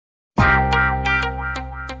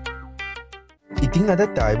ඉතින්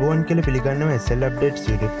අදත් අයිබෝන් කියල පිළිගන්නව SL අප්ඩේට්ස්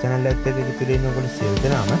YouTube channel එකත් එක්ක එකතු වෙන ඔයගොල්ලෝ සියලු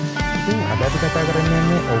දෙනාම. ඉතින් අද අපි කතා කරන්න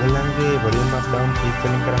යන්නේ ඔයගොල්ලන්ගේ volume up down keys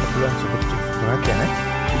වලින් කරන්න පුළුවන් super tricks තුනක් ගැන.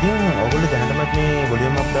 ඉතින් ඔයගොල්ලෝ දැනටමත් මේ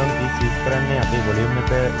volume up down keys use කරන්නේ අපේ volume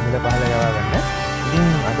එක ඉහළ පහළ යවා ගන්න. ඉතින්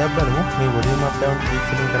අද අපි බලමු මේ volume up down keys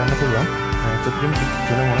වලින් කරන්න පුළුවන් supreme tricks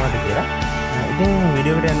තුන මොනවද කියලා. ඉතින්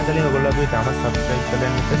වීඩියෝ එකට යන්න කලින් ඔයගොල්ලෝ අපි තාම subscribe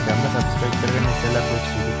කරලා නැත්නම් දැම්ම subscribe කරගෙන SL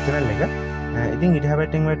අප්ඩේට්ස් YouTube channel එක ඉතින් ඊට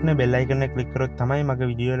හැබැයි වටන බෙල් අයිකන් එක ක්ලික් කරොත් තමයි මගේ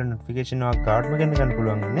වීඩියෝ වල නොටිෆිකේෂන් එකක් කාඩ්ම ගන්න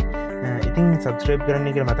පුළුවන් වෙන්නේ. ඉතින් subscribe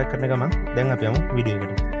කරන්න කියලා මතක් කරන ගමන් දැන් අපි යමු වීඩියෝ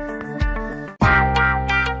එකට.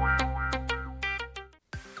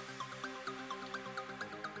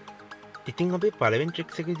 ඉතින් අපි පළවෙනි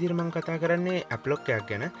ට්‍රික්ස් එක විදිහට මම කතා කරන්නේ app lock එකක්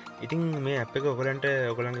ගැන. ඉතින් මේ app එක ඔයගලන්ට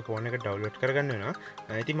ඔයගලන්ගේ ෆෝන් එකට ඩවුන්ලෝඩ් කරගන්න වෙනවා.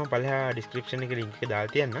 ඉතින් මම පළහා description එකේ link එක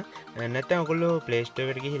දාලා තියන්න. නැත්නම් ඔයගොල්ලෝ Play Store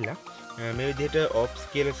එකට ගිහිල්ලා මේ විදිහට ops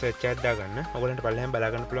කියලා search එකක් දාගන්න. ඔයගලන්ට පළහැම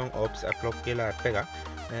බලා ගන්න පුළුවන් ops app lock කියලා app එකක්.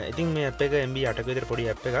 ඉතින් මේ app එක MB 8ක විතර පොඩි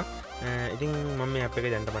app එකක්. ඉතින් මම මේ app එක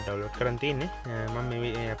දැන් තමයි ඩවුන්ලෝඩ් කරන් තියන්නේ. මම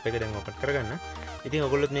මේ app එක දැන් open කරගන්න. ඉතින්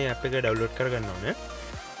ඔයගොල්ලොත් මේ app එක ඩවුන්ලෝඩ් කරගන්න ඕනේ.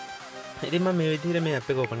 ඉතින් මම මේ විදිහට මේ app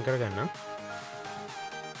එක open කරගන්නම්.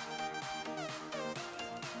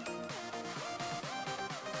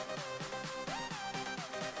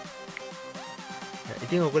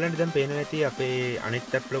 ඉතින් ඔයගොල්ලන්ට දැන් පේනවා ඇති අපේ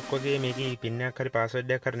අනිත් app lock වගේ මේකේ pin එකක් හරි password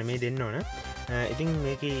එකක් හරි නෙමෙයි දෙන්න ඕන. ඉතින්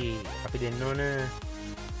මේකේ අපි දෙන්න ඕන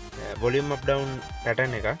volume up down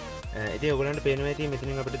pattern එක. ඉතින් ඔයගොල්ලන්ට පේනවා ඇති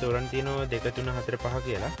මෙතනින් අපිට තෝරන්න තියෙනවා 2 3 4 5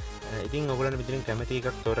 කියලා. ඉතින් ඔයගොල්ලන්ට මෙතනින් කැමති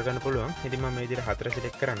එකක් තෝරගන්න පුළුවන්. ඉතින් මම මේ විදිහට 4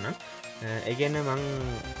 select කරන්න. ඒ කියන්නේ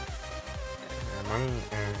මං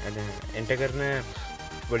enter කරන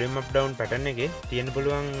volume up down pattern එකේ තියෙන්න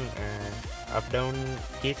පුළුවන් up down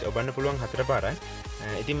keys ඔබන්න පුළුවන් 4 පාරයි.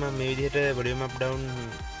 ඉතින් මම මේ විදිහට volume up down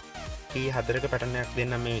key 4ක pattern එකක්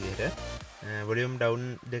දෙන්නම් මේ විදිහට. volume down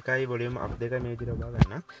 2යි volume up 2යි මේ විදිහට ඔබා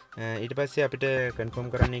ගන්න. ඊට පස්සේ අපිට confirm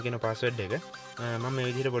කරන්න කියන password එක මම මේ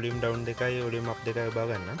විදිහට volume down 2යි volume up 2යි ඔබා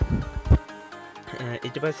ගන්න.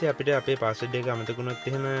 ඊට පස්සේ අපිට අපේ password එක අමතක වුණොත්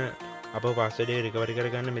එහෙම අපේ password එක recovery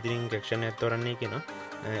කරගන්න මෙතනින් caption එකක් තෝරන්නේ කියනවා.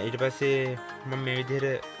 ඊට පස්සේ මම මේ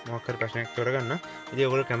විදිහට මොකක් හරි ප්‍රශ්නයක් තෝරගන්න. ඉතින්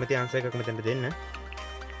ඔයගොල්ලෝ කැමති answer එකක් මෙතනට දෙන්න.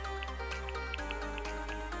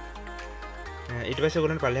 ඊට පස්සේ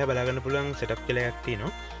ඔයගොල්ලන්ට පල්ලෙහා බලා ගන්න පුළුවන් setup කියලා එකක්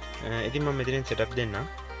තියෙනවා. ඉතින් මම මෙතනින් setup දෙන්නම්.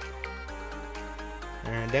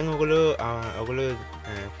 දැන් ඔයගොල්ලෝ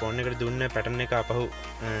ෆෝන් එකට දුන්න pattern එක අපහු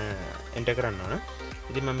enter කරන්න ඕන.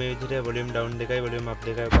 ඉතින් මම මේ විදිහට volume down 2යි volume up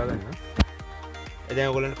 2යි ඔබා ගන්නවා. දැන්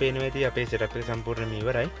ඔයගොල්ලන්ට පේනවා ඇති අපේ setup එක සම්පූර්ණයෙන්ම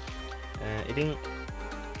ඉවරයි. ඉතින්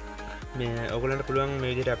මේ ඔයගොල්ලන්ට පුළුවන්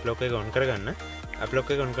මේ විදිහට app lock එක on කරගන්න. app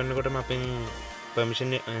lock එක on කරනකොටම අපෙන්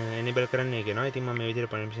permission enable කරන්න කියනවා. ඉතින් මම මේ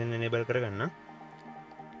විදිහට permission enable කරගන්නම්.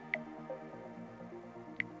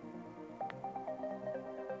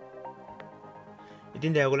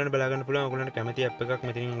 ඉතින් දැන් ඔයගොල්ලන්ට බලා ගන්න පුළුවන් ඔයගොල්ලන්ට කැමති app එකක්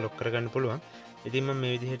මෙතනින් lock කරගන්න පුළුවන්. ඉතින් මම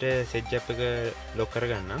මේ විදිහට sedge app එක lock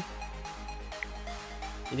කරගන්නම්.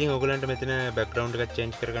 ඉතින් ඔයගොල්ලන්ට මෙතන background එකක්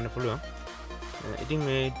change කරගන්න පුළුවන්. ඉතින්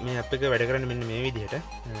මේ app එක වැඩ කරන්නේ මෙන්න මේ විදිහට.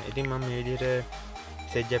 ඉතින් මම මේ විදිහට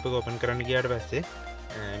sedge app එක open කරන්න ගියාට පස්සේ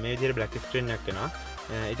මේ විදිහට black screen එකක් එනවා.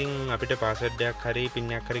 ඉතින් අපිට password එකක් හරි pin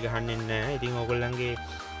එකක් හරි ගහන්න නැහැ. ඉතින්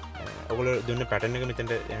ඔයගොල්ලෝ දුන්න pattern එක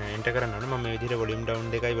මෙතනට enter කරන්න ඕන. මම මේ විදිහට volume down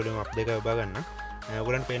 2යි volume up 2යි ඔබා ගන්නම්.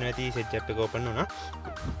 ඔයගොල්ලන්ට පේනවා ඇති sedge app එක open වුණා.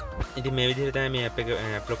 ඉතින් මේ විදිහට තමයි මේ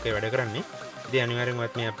app lock එක වැඩ කරන්නේ. ඉතින් අනිවාර්යෙන්ම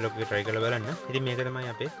ඔයත් මේ app lock එක try කරලා බලන්න. ඉතින් මේක තමයි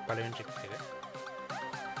අපේ පළවෙනි trick එක.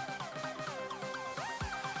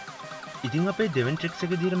 ඉතින් අපේ දෙවෙනි tricks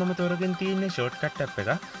එක විදිහට මම තෝරගෙන තියෙන්නේ shortcut app එක.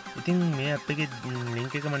 ඉතින් මේ app එකේ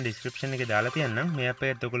link එක මම description එකේ දාලා තියන්නම්. මේ app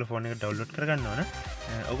එකත් ඔයගොල්ලෝ ෆෝන් එකට download කරගන්න ඕන.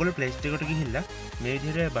 ඔයගොල්ලෝ Play Store එකට ගිහිල්ලා මේ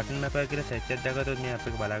විදිහට button map කියලා search එකක් දාගත්තොත් මේ app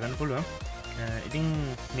එක බලා ගන්න පුළුවන්. ඉතින්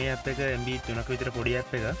මේ app එක MB 3ක විතර පොඩි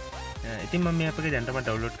app එකක්. ඉතින් මම මේ app එක දැන් තමයි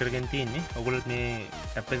download කරගෙන තියෙන්නේ. ඔයගොල්ලොත් මේ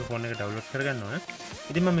app එක ෆෝන් එකට download කරගන්න ඕන.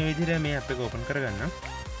 ඉතින් මම මේ විදිහට මේ app එක open කරගන්නම්.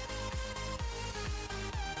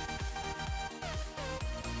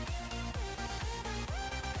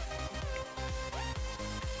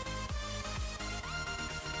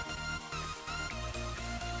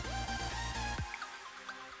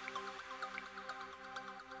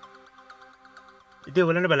 ඉතින්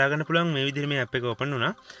ඔයගලන්ට බලා ගන්න පුළුවන් මේ විදිහට මේ app එක open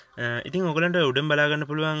වුණා. ඉතින් ඔයගලන්ට උඩින් බලා ගන්න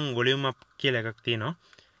පුළුවන් volume up කියලා එකක් තියෙනවා.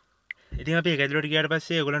 ඉතින් අපි ඒක ඇතුළට ගියාට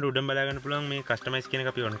පස්සේ ඔයගලන්ට උඩින් බලා ගන්න පුළුවන් මේ customize කියන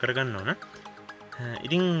එක අපි on කරගන්න ඕන.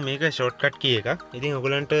 ඉතින් මේක shortcut key එකක්. ඉතින්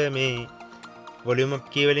ඔයගලන්ට මේ volume up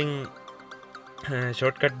key වලින්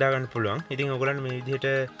shortcut දාගන්න පුළුවන්. ඉතින් ඔයගලන්ට මේ විදිහට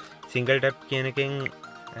single tap කියන එකෙන්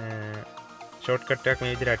shortcut එකක්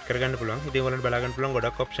මේ විදිහට add කරගන්න පුළුවන්. ඉතින් ඔයගලන්ට බලා ගන්න පුළුවන්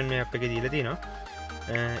ගොඩක් option මේ app එකේ දීලා තියෙනවා.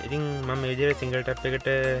 ඉතින් මම මේ විදිහට single tap එකට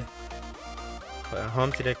හෝම්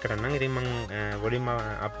සිලෙක්ට් කරන්න. ඉතින් මම වොලියුම්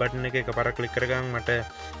අප් බටන් එක එකපාරක් ක්ලික් කරගමන් මට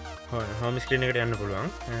හෝම් ස්ක්‍රීන් එකට යන්න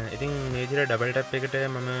පුළුවන්. ඉතින් මේ විදිහට ඩබල් ටැප් එකට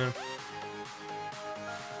මම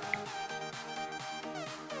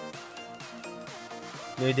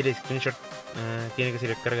මේ විදිහට ස්ක්‍රීන්ෂොට් කියන එක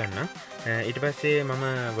සිලෙක්ට් කරගන්න. ඊට පස්සේ මම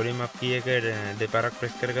වොලියුම් අප් කී එක දෙපාරක්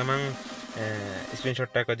ප්‍රෙස් කර ගමන්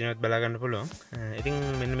ස්ක්‍රීන්ෂොට් එකක් වදිනවත් බලා ගන්න පුළුවන්. ඉතින්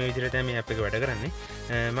මෙන්න මේ විදිහට තමයි මේ ඇප් එක වැඩ කරන්නේ.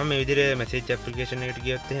 මම මේ විදිහට මෙසේජ් ඇප්ලිකේෂන් එකට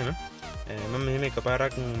ගියොත් එහෙම මම මෙහෙම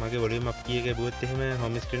එකපාරක් මගේ වොලියුම් අප් කී එක බුවොත් එහෙම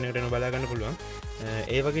හෝම් ස්ක්‍රීන් එකට එන බලා ගන්න පුළුවන්.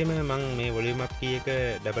 ඒ වගේම මම මේ වොලියුම් අප් කී එක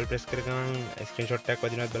ඩබල් ප්‍රෙස් කර ගමන් ස්ක්‍රීන්ෂොට් එකක්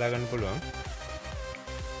වදිනවත් බලා ගන්න පුළුවන්.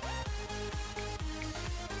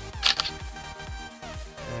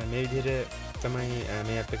 මේ විදිහට තමයි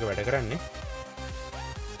මේ ඇප් එක වැඩ කරන්නේ.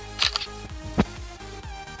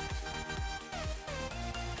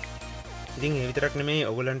 ඉතින් ඒ විතරක් නෙමෙයි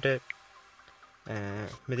ඔයගලන්ට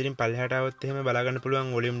මෙතනින් පල්ලෙහාට આવොත් එහෙම බලා ගන්න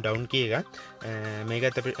පුළුවන් වොලියුම් ඩවුන් කී එක.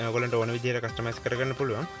 මේකත් ඔයගලන්ට ඕන විදිහට කස්ටමයිස් කරගන්න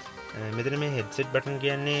පුළුවන්. මෙතන මේ හෙඩ්සෙට් බටන්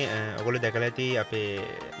කියන්නේ ඔයගොල්ලෝ දැකලා ඇති අපේ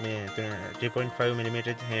මේ 3.5 mm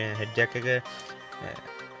හෙඩ් ජැක් එක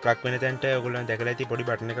ප්ලග් වෙන තැනට ඔයගොල්ලෝ දැකලා ඇති පොඩි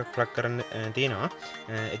බටන් එකක් ප්ලග් කරන්න තියෙනවා.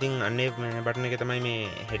 ඉතින් අන්නේ බටන් එක තමයි මේ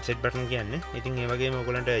හෙඩ්සෙට් බටන් කියන්නේ. ඉතින් ඒ වගේම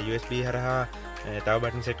ඔයගොල්ලන්ට USB හරහා තව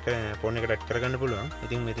බටන් සෙට් කර ෆෝන් එකට ඇඩ් කරගන්න පුළුවන්.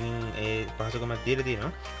 ඉතින් මෙතනින් ඒ පහසුකමක් දීලා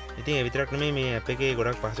තියෙනවා. ඉතින් ඒ විතරක් නෙමෙයි මේ ඇප් එකේ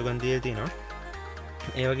ගොඩක් පහසුකම් දීලා තියෙනවා.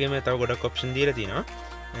 ඒ වගේම තව ගොඩක් ඔප්ෂන් දීලා තියෙනවා.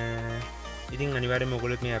 ඉතින් අනිවාර්යයෙන්ම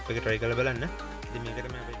ඔයගොල්ලෝ මේ ඇප් එක try කරලා බලන්න. ඉතින් මේක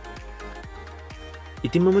තමයි අපේ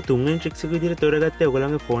ඉතින් මම තුන්වෙනි ට්‍රික්ස් එක විදිහට තෝරගත්තේ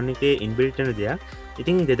ඔයගොල්ලන්ගේ ෆෝන් එකේ ඉන්බිල්ට් වෙන දෙයක්.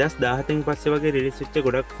 ඉතින් 2017 පස්සේ වගේ රිලීස් වෙච්ච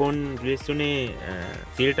ගොඩක් ෆෝන් රිලීස් වුණේ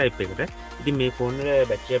සීල් ටයිප් එකට. ඉතින් මේ ෆෝන් වල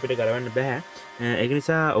බැටරි අපිට ගලවන්න බෑ. ඒක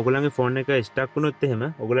නිසා ඔයගොල්ලන්ගේ ෆෝන් එක ස්ටක් වුණොත් එහෙම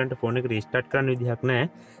ඔයගොල්ලන්ට ෆෝන් එක රීස්ටාර්ට් කරන්න විදිහක් නැහැ.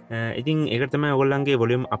 ඉතින් ඒකට තමයි ඔයගොල්ලන්ගේ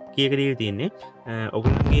වොලියුම් අප් කී එක දීලා තියෙන්නේ.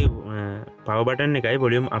 ඔයගොල්ලන්ගේ පවර් බටන් එකයි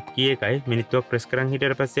වොලියුම් අප් කී එකයි මිනිත්තුවක් ප්‍රෙස් කරන්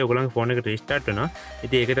හිටියට පස්සේ ඔයගොල්ලන්ගේ ෆෝන් එක රීස්ටාර්ට් වෙනවා.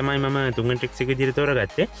 ඉතින් ඒක තමයි මම තුන්වෙනි ට්‍රික්ස් එක විදිහට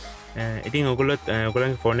තෝරගත්තේ. ඉතින් ඔයගොල්ලොත්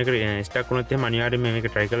ඔයගොල්ලන්ගේ ෆෝන් එක ස්ටක් වුණොත් එහෙම අනිවාර්යයෙන්ම මේක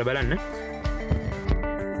try කරලා බලන්න.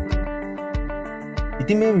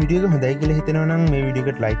 ඉතින් මේ වීඩියෝ එක හොඳයි කියලා හිතෙනවා නම් මේ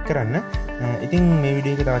වීඩියෝ එකට ලයික් කරන්න. ඉතින් මේ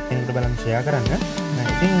වීඩියෝ එක තවත් කෙනෙකුට බලන්න ෂෙයා කරන්න.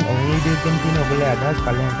 ඉතින් ඔය වීඩියෝ එකෙන් තියෙන ඔයගොල්ලෝ අදහස්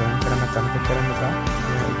පල්ලෙහාම කමෙන්ට් කරන්න කමෙන්ට් කරන්න එපා.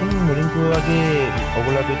 ඉතින් මුලින් කිව්වා වගේ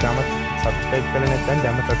ඔයගොල්ලෝ අපි තාමත් subscribe කරලා නැත්නම්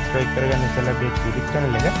දැන්ම subscribe කරගන්න ඉස්සෙල්ලා අපේ YouTube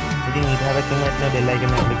channel එක. ඉතින් ඊට හැවතින් වටන bell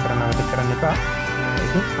icon එක click කරන්න අමතක කරන්න එපා.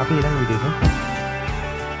 ඉතින් අපි ඊළඟ වීඩියෝ එකෙන්